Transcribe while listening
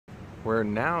We're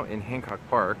now in Hancock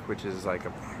Park, which is like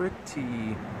a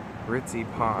pretty ritzy,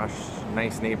 posh,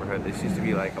 nice neighborhood. This used to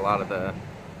be like a lot of the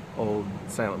old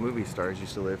silent movie stars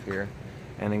used to live here,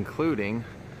 and including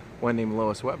one named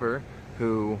Lois Weber,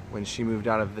 who, when she moved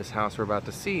out of this house we're about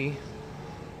to see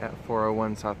at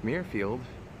 401 South Muirfield,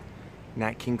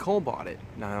 Nat King Cole bought it.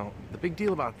 Now, the big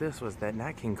deal about this was that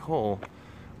Nat King Cole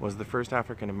was the first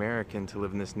African American to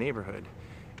live in this neighborhood,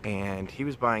 and he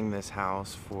was buying this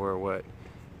house for what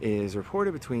is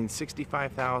reported between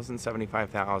 $65,000,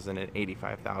 $75,000, and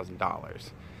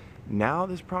 $85,000. Now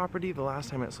this property, the last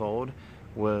time it sold,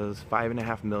 was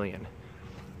 $5.5 million.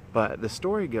 But the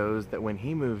story goes that when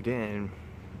he moved in,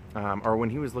 or when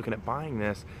he was looking at buying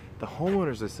this, the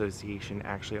homeowners association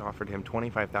actually offered him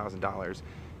 $25,000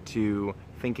 to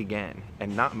think again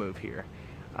and not move here,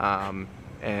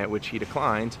 which he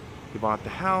declined. He bought the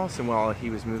house, and while he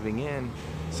was moving in,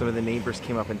 some of the neighbors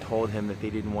came up and told him that they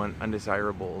didn't want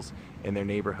undesirables in their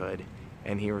neighborhood,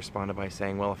 and he responded by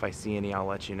saying, well, if I see any, I'll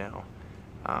let you know.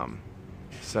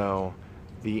 So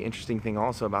the interesting thing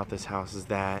also about this house is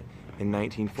that in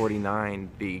 1949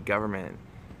 the government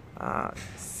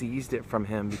seized it from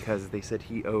him because they said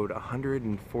he owed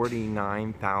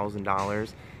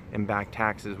 $149,000 in back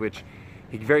taxes, which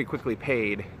he very quickly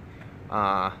paid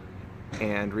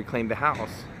and reclaimed the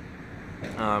house.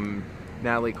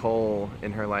 Natalie Cole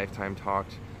in her lifetime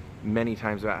talked many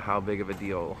times about how big of a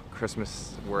deal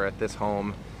Christmas were at this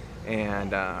home,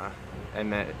 and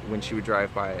that when she would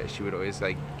drive by it, she would always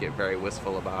like get very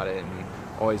wistful about it and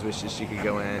always wishes she could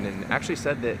go in, and actually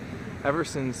said that ever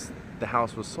since the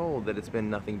house was sold that it's been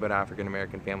nothing but African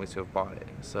American families who have bought it.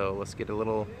 So let's get a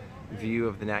little view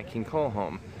of the Nat King Cole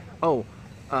home. Oh,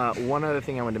 one other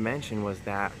thing I wanted to mention was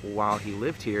that while he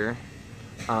lived here,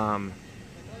 the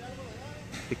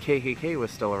KKK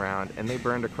was still around, and they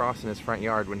burned a cross in his front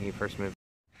yard when he first moved.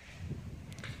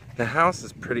 The house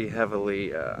is pretty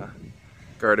heavily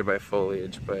guarded by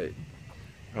foliage, but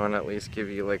I want to at least give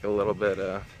you like a little bit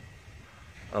of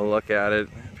a look at it.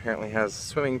 Apparently has a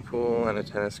swimming pool and a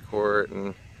tennis court,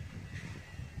 and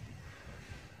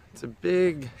it's a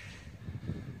big,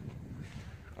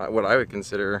 what I would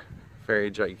consider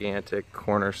very gigantic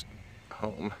corner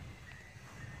home.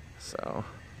 So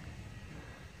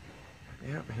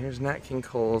yeah, here's Nat King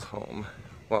Cole's home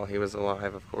while he was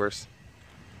alive, of course.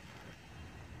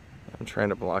 I'm trying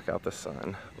to block out the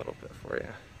sun a little bit for you.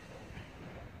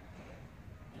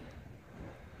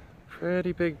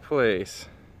 Pretty big place.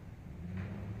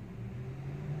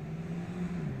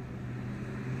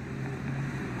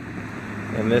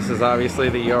 And this is obviously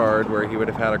the yard where he would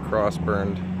have had a cross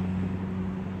burned.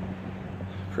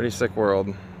 Pretty sick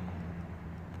world.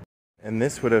 And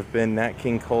this would have been Nat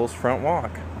King Cole's front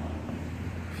walk.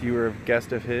 If you were a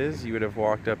guest of his, you would have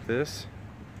walked up this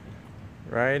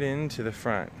right into the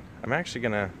front. I'm actually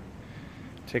gonna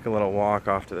take a little walk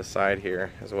off to the side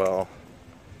here as well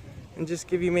and just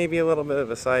give you maybe a little bit of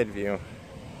a side view,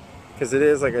 because it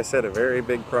is, like I said, a very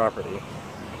big property.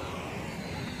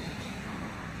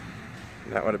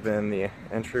 That would have been the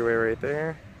entryway right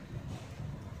there,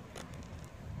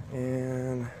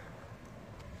 and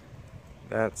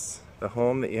that's the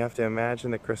home that you have to imagine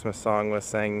the Christmas song was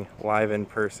sang live in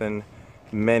person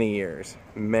many years,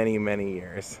 many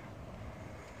years.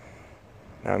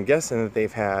 Now I'm guessing that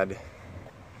they've had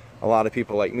a lot of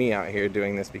people like me out here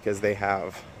doing this because they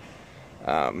have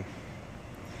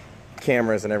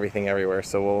cameras and everything everywhere,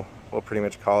 so we'll pretty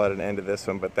much call it an end to this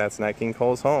one, but that's Nat King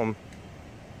Cole's home.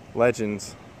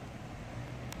 Legends.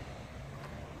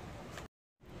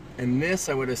 And this,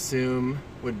 I would assume,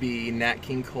 would be Nat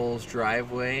King Cole's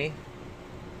driveway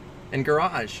and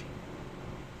garage.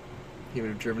 He would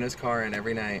have driven his car in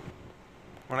every night.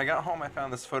 When I got home, I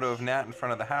found this photo of Nat in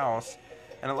front of the house,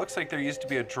 and it looks like there used to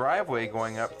be a driveway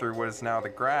going up through what is now the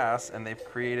grass, and they've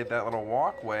created that little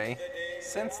walkway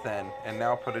since then, and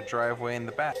now put a driveway in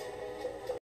the back.